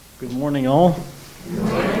Good morning, all.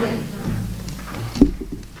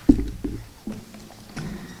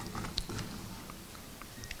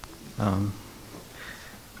 I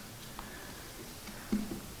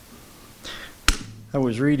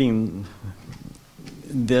was reading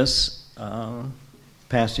this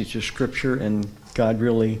passage of Scripture, and God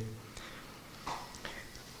really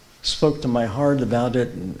spoke to my heart about it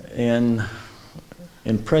and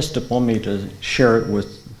impressed upon me to share it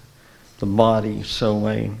with the body. So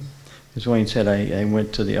as Wayne said, I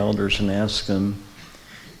went to the elders and asked them,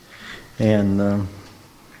 and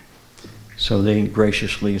so they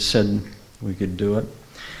graciously said we could do it.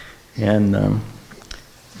 And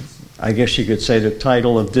I guess you could say the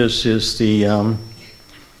title of this is the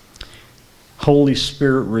Holy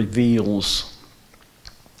Spirit Reveals.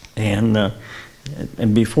 And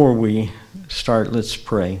before we start, let's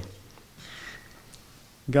pray.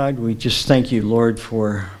 God, we just thank you, Lord,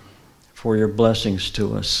 for your blessings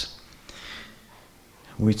to us.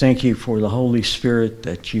 We thank you for the Holy Spirit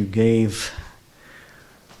that you gave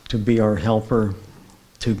to be our helper,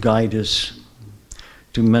 to guide us,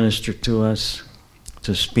 to minister to us,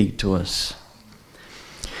 to speak to us.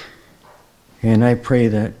 And I pray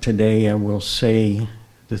that today I will say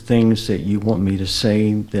the things that you want me to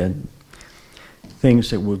say, that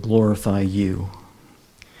things that will glorify you.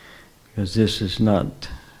 Because this is not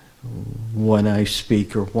what I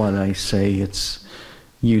speak or what I say, it's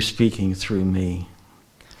you speaking through me.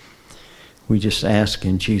 We just ask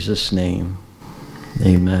in Jesus' name.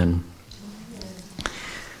 Amen.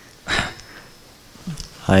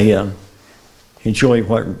 I enjoy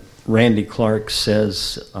what Randy Clark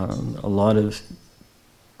says. A lot of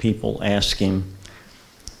people ask him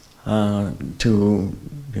they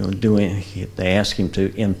ask him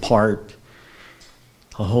to impart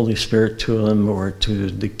a Holy Spirit to him or to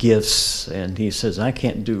the gifts, and he says, I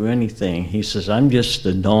can't do anything. He says, I'm just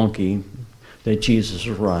the donkey that Jesus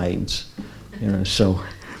rides. So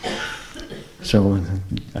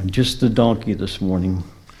I'm just the donkey this morning.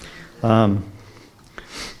 I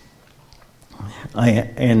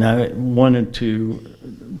wanted to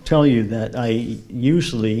tell you that I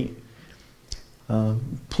usually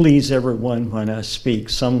please everyone when I speak.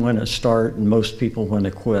 Some when I start, and most people when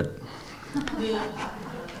I quit.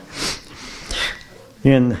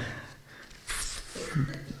 In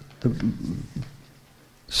the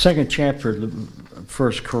second chapter of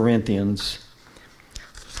 1 Corinthians,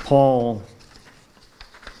 Paul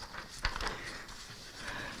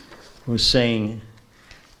was saying,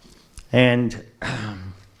 and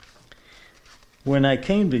when I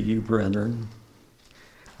came to you, brethren,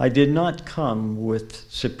 I did not come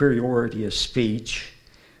with superiority of speech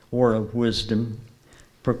or of wisdom,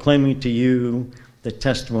 proclaiming to you the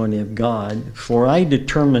testimony of God, for I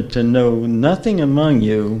determined to know nothing among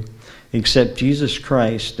you except Jesus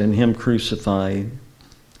Christ and Him crucified.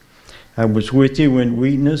 I was with you in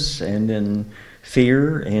weakness and in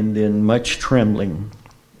fear and in much trembling.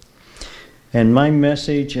 And my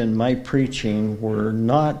message and my preaching were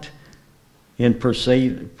not in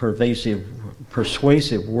persuasive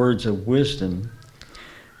words of wisdom,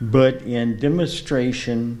 but in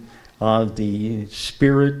demonstration of the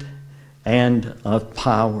Spirit and of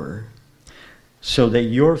power, so that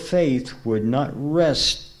your faith would not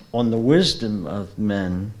rest on the wisdom of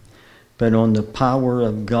men, but on the power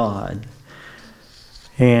of God.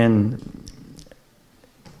 And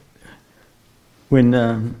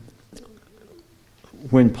when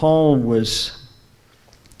Paul was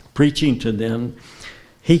preaching to them,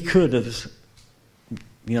 he could have,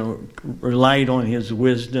 relied on his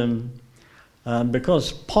wisdom,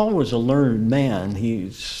 because Paul was a learned man.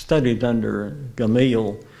 He studied under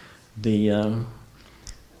Gamaliel, the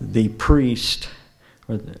priest,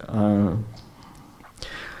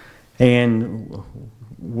 and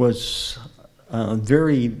was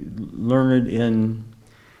very learned in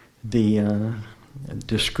the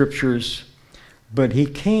scriptures, but he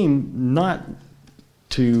came not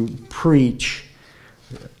to preach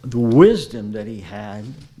the wisdom that he had,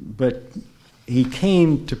 but he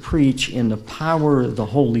came to preach in the power of the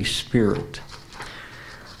Holy Spirit.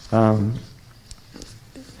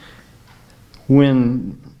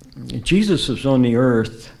 When Jesus was on the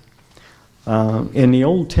earth, in the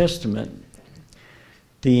Old Testament,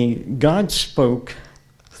 God spoke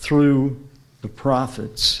through the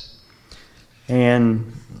prophets.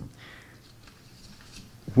 And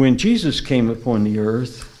when Jesus came upon the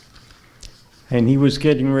earth, and he was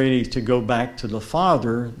getting ready to go back to the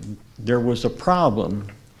Father, there was a problem.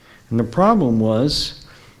 And the problem was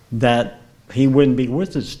that he wouldn't be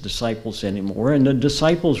with his disciples anymore, and the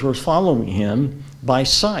disciples were following him by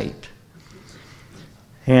sight.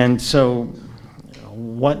 And so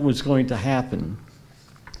what was going to happen.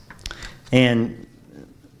 And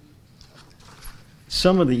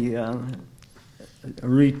some of the, I'll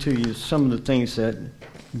read to you some of the things that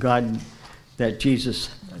Jesus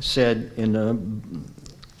said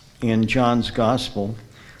in John's Gospel.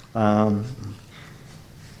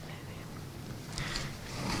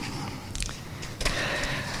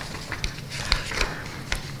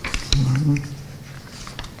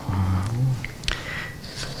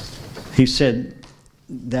 He said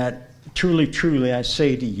that, truly, truly, I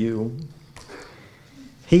say to you,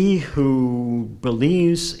 he who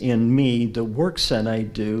believes in me, the works that I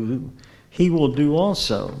do, he will do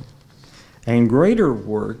also. And greater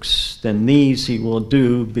works than these he will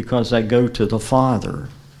do, because I go to the Father.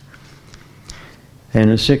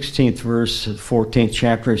 And the 16th verse, 14th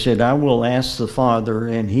chapter, he said, I will ask the Father,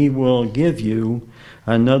 and he will give you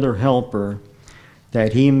another helper,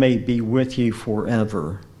 that he may be with you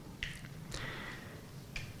forever.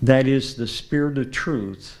 That is the Spirit of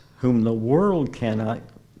truth, whom the world cannot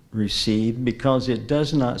receive, because it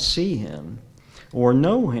does not see him or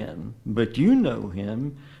know him. But you know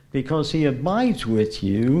him, because he abides with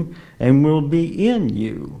you and will be in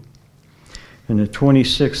you. And the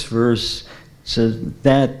 26th verse says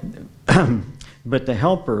that, but the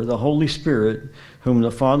Helper, the Holy Spirit, whom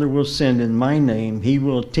the Father will send in my name, he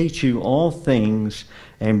will teach you all things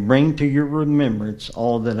and bring to your remembrance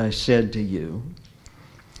all that I said to you.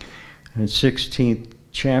 In 16th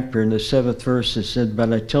chapter, in the 7th verse, it said,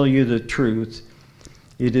 but I tell you the truth,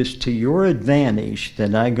 it is to your advantage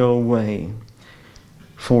that I go away.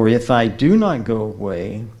 For if I do not go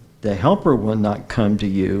away, the Helper will not come to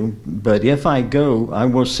you, but if I go, I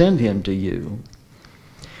will send him to you.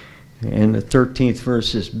 And the 13th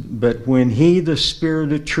verse is, but when he, the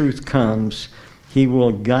Spirit of truth, comes, he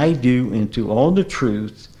will guide you into all the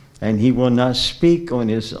truth, and he will not speak on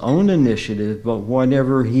his own initiative, but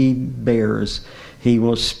whatever he bears, he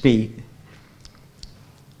will speak.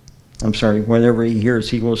 Whatever he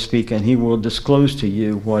hears, he will speak, and he will disclose to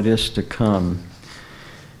you what is to come.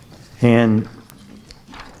 And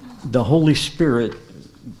the Holy Spirit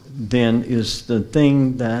then is the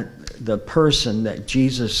thing that the person that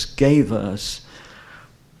Jesus gave us,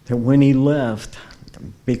 that when he left,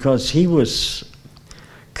 because he was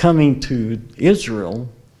coming to Israel,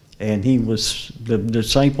 and the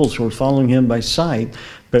disciples were following him by sight,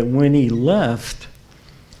 but when he left,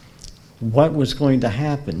 what was going to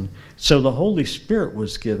happen? So the Holy Spirit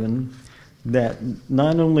was given, that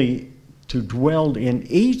not only to dwell in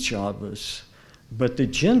each of us, but the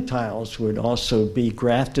Gentiles would also be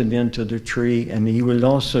grafted into the tree, and he would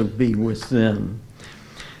also be with them.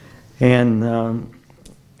 And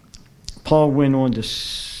Paul went on to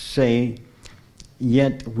say,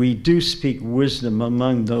 yet we do speak wisdom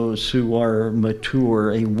among those who are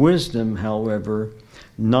mature, a wisdom, however,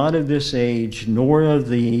 not of this age, nor of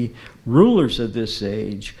the rulers of this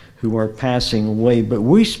age who are passing away, but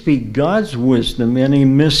we speak God's wisdom in a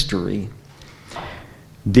mystery,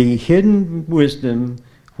 the hidden wisdom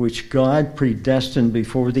which God predestined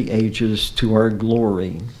before the ages to our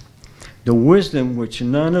glory. The wisdom which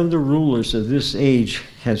none of the rulers of this age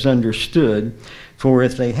has understood, for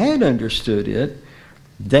if they had understood it,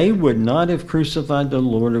 they would not have crucified the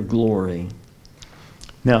Lord of glory.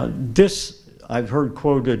 Now, this I've heard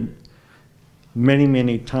quoted many,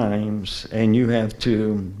 many times, and you have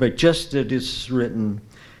too, but just that it's written,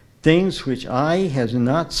 things which eye has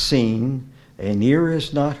not seen, and ear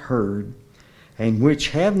has not heard, and which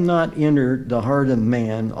have not entered the heart of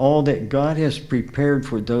man, all that God has prepared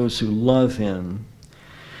for those who love him.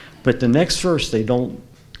 But the next verse they don't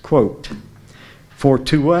quote. For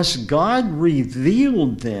to us God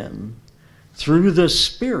revealed them through the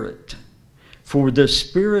Spirit. For the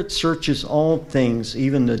Spirit searches all things,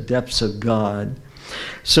 even the depths of God.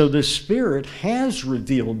 So the Spirit has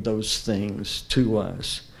revealed those things to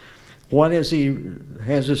us. What has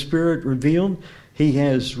the Spirit revealed? He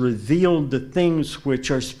has revealed the things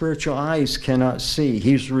which our spiritual eyes cannot see.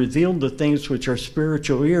 He's revealed the things which our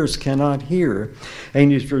spiritual ears cannot hear.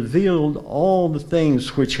 And he's revealed all the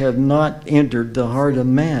things which have not entered the heart of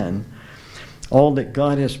man. All that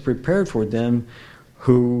God has prepared for them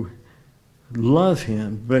who love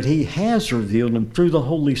him. But he has revealed them through the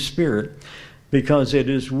Holy Spirit, because it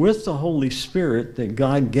is with the Holy Spirit that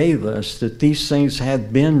God gave us that these things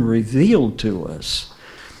have been revealed to us.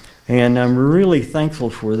 And I'm really thankful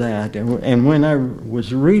for that. And when I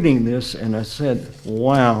was reading this, and I said,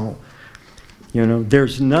 wow,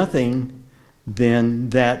 there's nothing then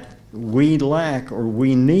that we lack or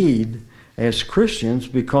we need as Christians,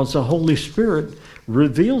 because the Holy Spirit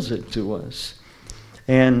reveals it to us.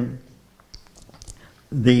 And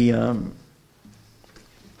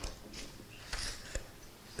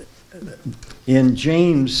in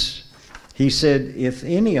James, he said, if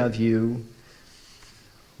any of you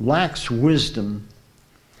lacks wisdom,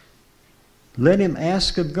 let him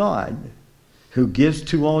ask of God, who gives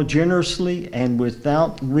to all generously and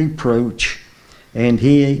without reproach, and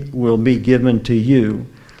he will be given to you.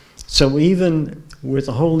 So even with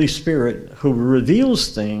the Holy Spirit who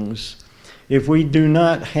reveals things, if we do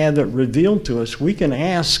not have it revealed to us, we can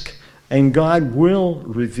ask and God will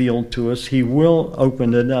reveal to us. He will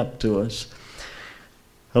open it up to us.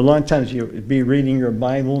 A lot of times you'll be reading your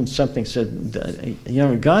Bible and something said,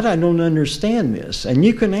 God, I don't understand this. And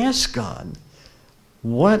you can ask God,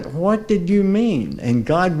 what did you mean? And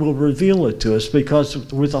God will reveal it to us,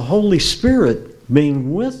 because with the Holy Spirit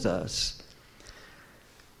being with us,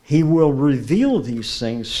 He will reveal these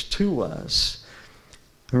things to us.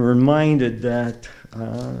 I'm reminded that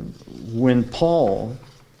when Paul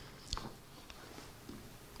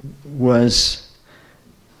was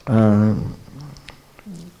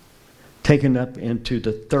taken up into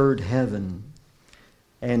the third heaven,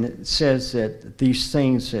 and it says that these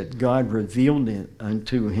things that God revealed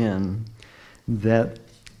unto him, that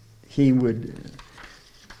he would,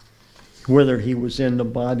 whether he was in the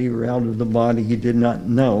body or out of the body, he did not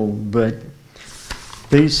know, but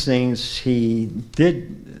these things he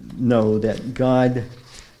did know, that God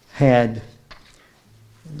had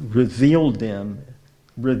revealed them,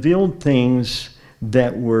 revealed things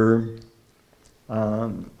that were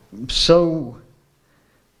so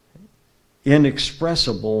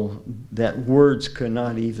inexpressible that words could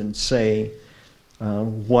not even say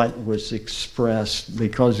what was expressed,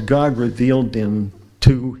 because God revealed them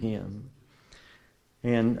to him.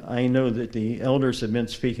 And I know that the elders have been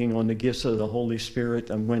speaking on the gifts of the Holy Spirit,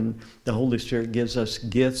 and when the Holy Spirit gives us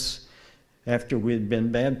gifts after we've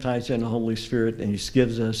been baptized in the Holy Spirit, and He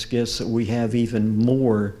gives us gifts that we have even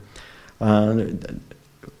more.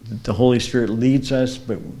 The Holy Spirit leads us,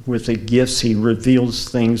 but with the gifts He reveals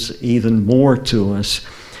things even more to us.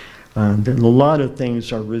 A lot of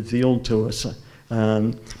things are revealed to us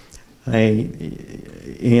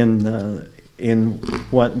in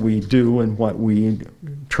what we do and what we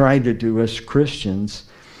try to do as Christians.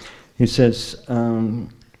 He says, Paul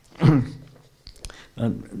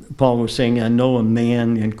was saying, I know a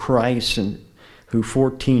man in Christ who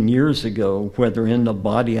 14 years ago, whether in the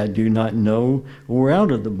body I do not know, or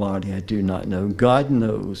out of the body I do not know, God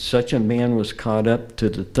knows, such a man was caught up to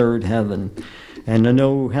the third heaven. And I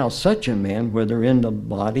know how such a man, whether in the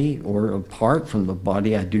body or apart from the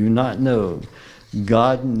body, I do not know,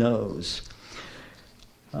 God knows,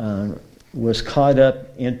 was caught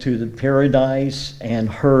up into the paradise and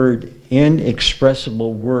heard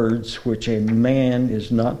inexpressible words which a man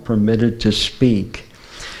is not permitted to speak.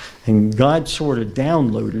 And God sort of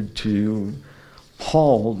downloaded to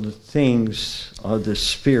Paul the things of the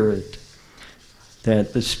Spirit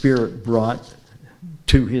that the Spirit brought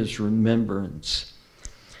to his remembrance.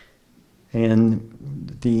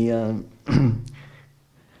 And the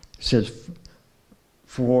says,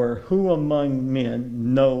 for who among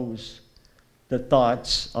men knows the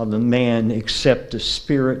thoughts of a man except the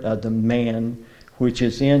spirit of the man which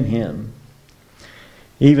is in him?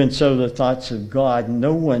 Even so, the thoughts of God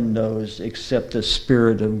no one knows except the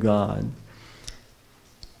Spirit of God.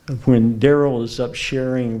 When Daryl is up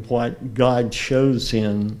sharing what God shows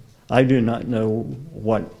him, I do not know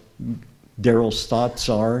what Daryl's thoughts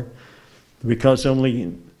are, because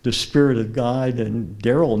only the Spirit of God and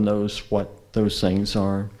Daryl knows what those things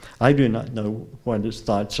are. I do not know what his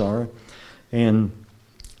thoughts are. And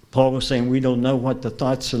Paul was saying we don't know what the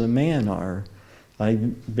thoughts of the man are.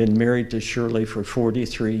 I've been married to Shirley for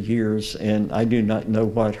 43 years, and I do not know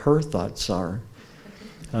what her thoughts are.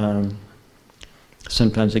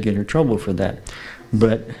 Sometimes I get in trouble for that.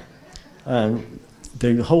 But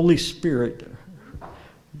the Holy Spirit,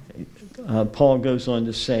 Paul goes on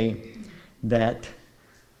to say that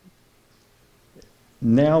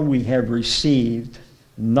now we have received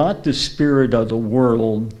not the spirit of the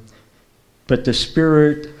world, but the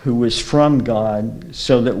Spirit who is from God,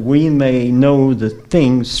 so that we may know the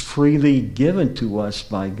things freely given to us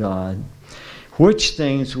by God, which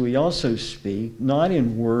things we also speak, not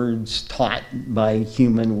in words taught by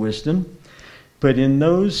human wisdom, but in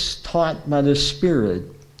those taught by the Spirit,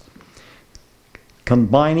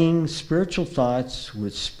 combining spiritual thoughts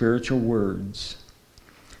with spiritual words.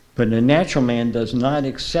 But the natural man does not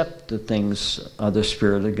accept the things of the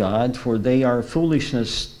Spirit of God, for they are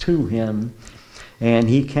foolishness to him, and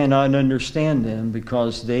he cannot understand them,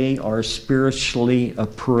 because they are spiritually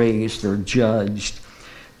appraised or judged.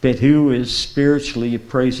 But who is spiritually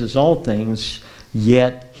appraises all things,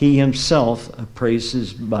 yet he himself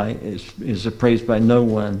is appraised by no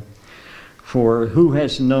one. For who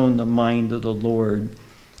has known the mind of the Lord,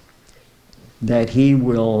 that he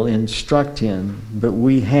will instruct him? But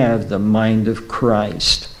we have the mind of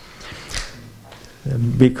Christ.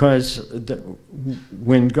 Because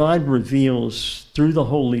when God reveals through the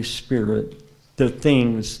Holy Spirit the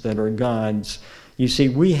things that are God's, you see,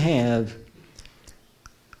 we have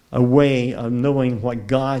a way of knowing what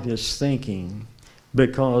God is thinking,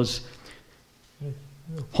 because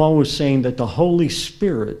Paul was saying that the Holy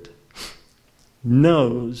Spirit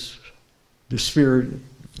knows the Spirit,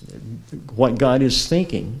 what God is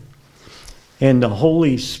thinking. And the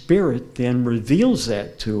Holy Spirit then reveals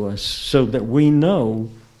that to us so that we know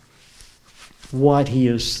what he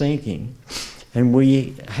is thinking. And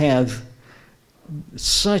we have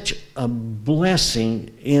such a blessing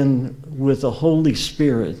with the Holy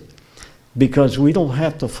Spirit, because we don't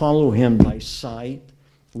have to follow him by sight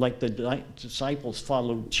like the disciples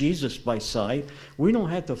followed Jesus by sight. We don't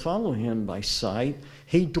have to follow him by sight.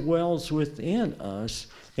 He dwells within us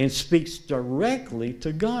and speaks directly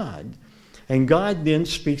to God. And God then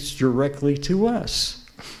speaks directly to us.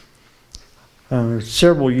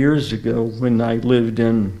 Several years ago, when I lived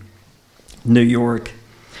in New York,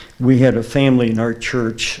 we had a family in our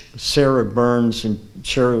church, Sarah Burns and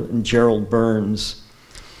Gerald Burns.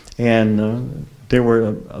 And they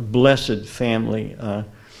were a blessed family.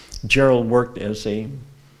 Gerald worked as a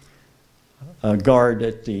guard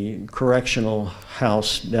at the correctional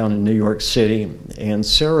house down in New York City, and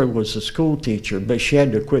Sarah was a school teacher, but she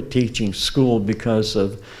had to quit teaching school because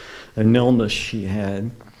of an illness she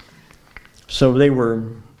had. So they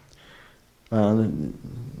were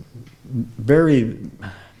very,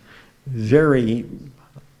 very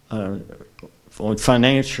on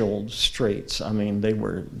financial straits. I mean, they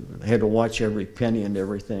had to watch every penny and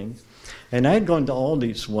everything. And I had gone to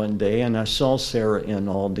Aldi's one day, and I saw Sarah in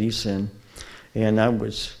Aldi's, and I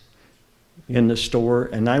was in the store,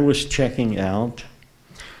 and I was checking out.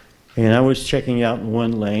 And I was checking out in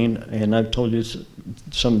one lane, and I've told you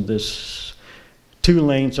some of this. 2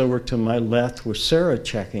 lanes over to my left was Sarah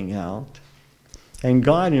checking out. And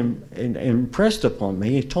God impressed upon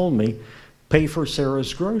me, he told me, pay for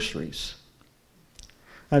Sarah's groceries.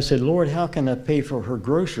 I said, Lord, how can I pay for her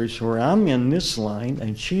groceries where I'm in this line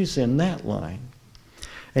and she's in that line?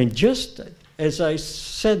 And just as I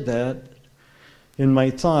said that, in my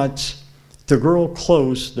thoughts, the girl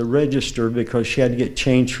closed the register because she had to get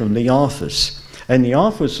change from the office. And the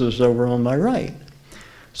office was over on my right.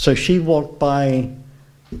 So she walked by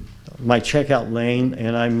my checkout lane,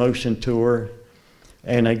 and I motioned to her,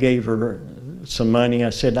 and I gave her some money. I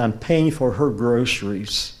said, I'm paying for her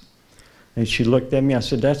groceries. And she looked at me. I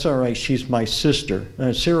said, that's all right. She's my sister.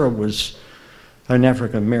 Sarah was an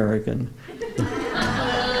African American.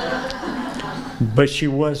 But she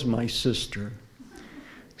was my sister.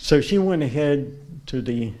 So she went ahead to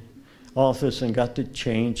the office and got the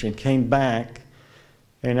change and came back.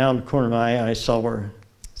 And out of the corner of my eye, I saw her.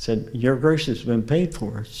 Said, your groceries have been paid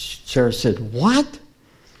for. Sarah said, what?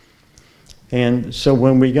 And so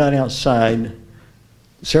when we got outside,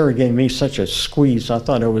 Sarah gave me such a squeeze, I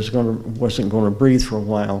thought I wasn't going to breathe for a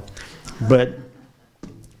while. But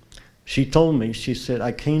she told me, she said,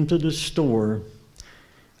 I came to the store,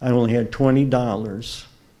 I only had $20.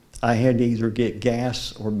 I had to either get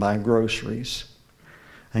gas or buy groceries.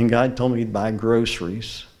 And God told me to buy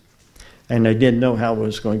groceries. And I didn't know how I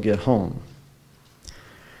was going to get home.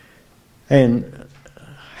 And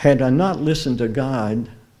had I not listened to God,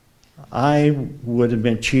 I would have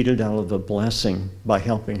been cheated out of the blessing by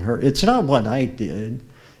helping her. It's not what I did.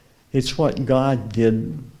 It's what God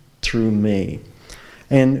did through me.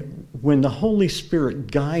 And when the Holy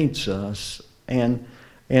Spirit guides us, and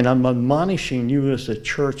I'm admonishing you as a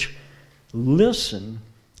church, listen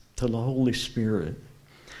to the Holy Spirit,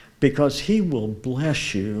 because he will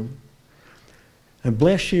bless you, and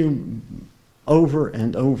bless you over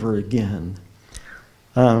and over again.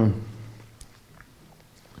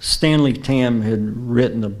 Stanley Tam had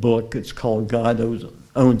written a book. It's called God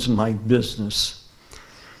Owns My Business.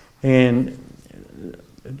 And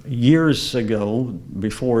years ago,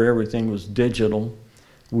 before everything was digital,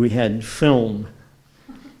 we had film.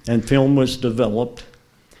 And film was developed.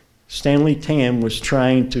 Stanley Tam was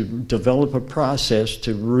trying to develop a process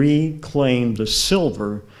to reclaim the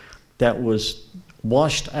silver that was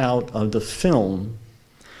washed out of the film.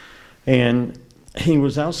 And he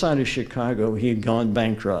was outside of Chicago. He had gone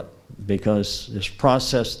bankrupt because this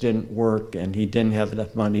process didn't work and he didn't have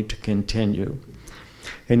enough money to continue.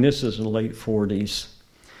 And this is the late 40s.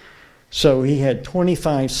 So he had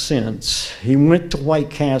 25 cents. He went to White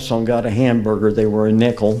Castle and got a hamburger. They were a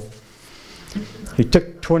nickel. He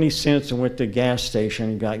took took 20 cents and went to the gas station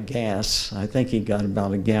and got gas. I think he got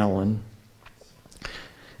about a gallon.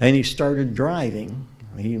 And he started driving.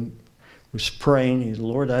 He was praying. He said,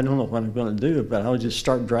 Lord, I don't know what I'm going to do, but I'll just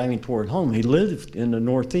start driving toward home. He lived in the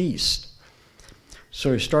Northeast.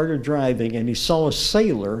 So he started driving, and he saw a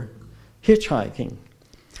sailor hitchhiking.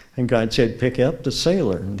 And God said, pick up the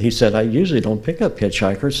sailor. And he said, I usually don't pick up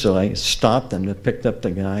hitchhikers, so I stopped and I picked up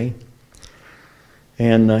the guy.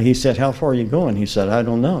 And he said, how far are you going? He said, I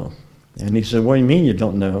don't know. And he said, what do you mean you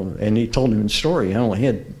don't know? And he told him the story. I only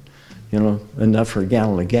had, enough for a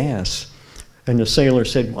gallon of gas. And the sailor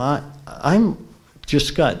said, well, I'm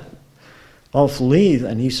just got off leave.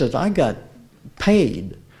 And he said, I got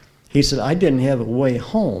paid. He said, I didn't have a way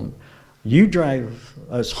home. You drive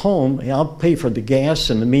us home, I'll pay for the gas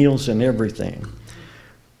and the meals and everything.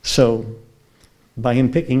 So by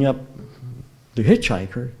him picking up the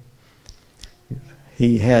hitchhiker,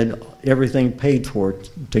 he had everything paid for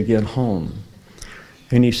to get home.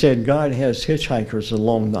 And he said, God has hitchhikers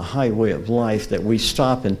along the highway of life that we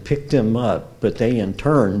stop and pick them up, but they in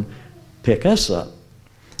turn pick us up.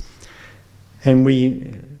 And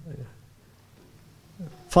we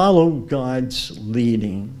follow God's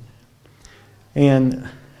leading. And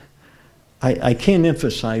I can't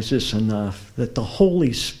emphasize this enough, that the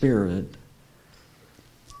Holy Spirit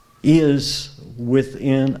is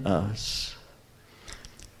within us.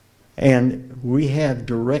 And we have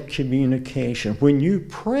direct communication. When you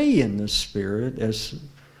pray in the Spirit, as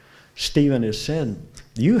Stephen has said,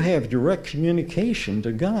 you have direct communication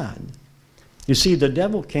to God. You see, the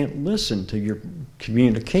devil can't listen to your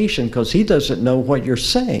communication because he doesn't know what you're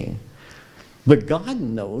saying. But God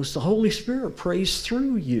knows. The Holy Spirit prays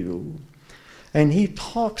through you. And he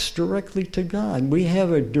talks directly to God. We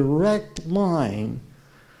have a direct line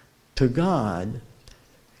to God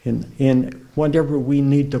in whatever we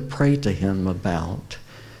need to pray to him about.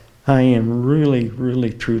 I am really,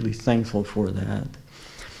 really, truly thankful for that.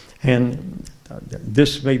 And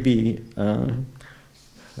this may be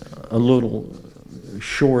a little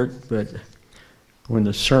short, but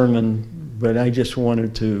I just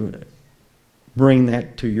wanted to bring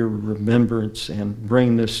that to your remembrance and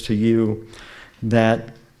bring this to you,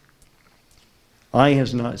 that eye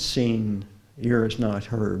has not seen, ear has not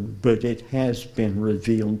heard, but it has been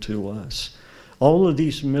revealed to us. All of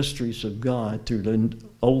these mysteries of God through the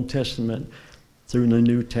Old Testament, through the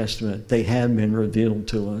New Testament, they have been revealed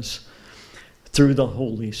to us through the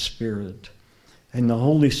Holy Spirit. And the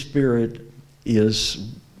Holy Spirit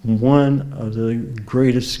is one of the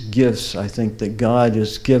greatest gifts, I think, that God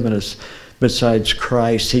has given us. Besides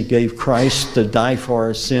Christ, he gave Christ to die for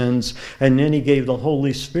our sins, and then he gave the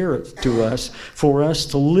Holy Spirit to us for us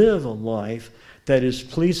to live a life that is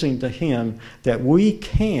pleasing to him, that we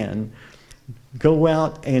can go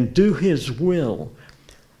out and do his will.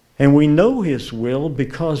 And we know his will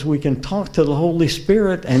because we can talk to the Holy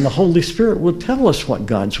Spirit, and the Holy Spirit will tell us what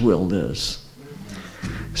God's will is.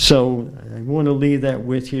 So I want to leave that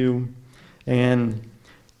with you. And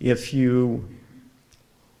if you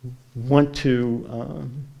want to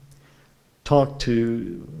talk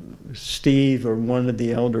to Steve or one of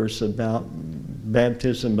the elders about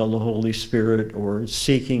baptism of the Holy Spirit or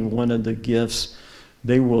seeking one of the gifts,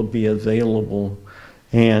 they will be available.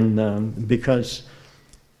 And because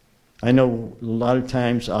I know a lot of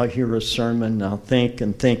times I'll hear a sermon and I'll think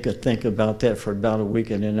about that for about a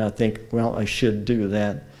week, and then I think, well, I should do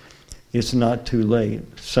that. It's not too late.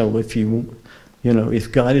 So if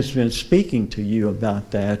if God has been speaking to you about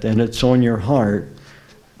that and it's on your heart,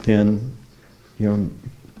 then,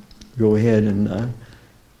 go ahead and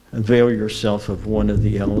avail yourself of one of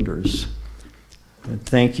the elders. And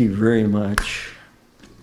thank you very much.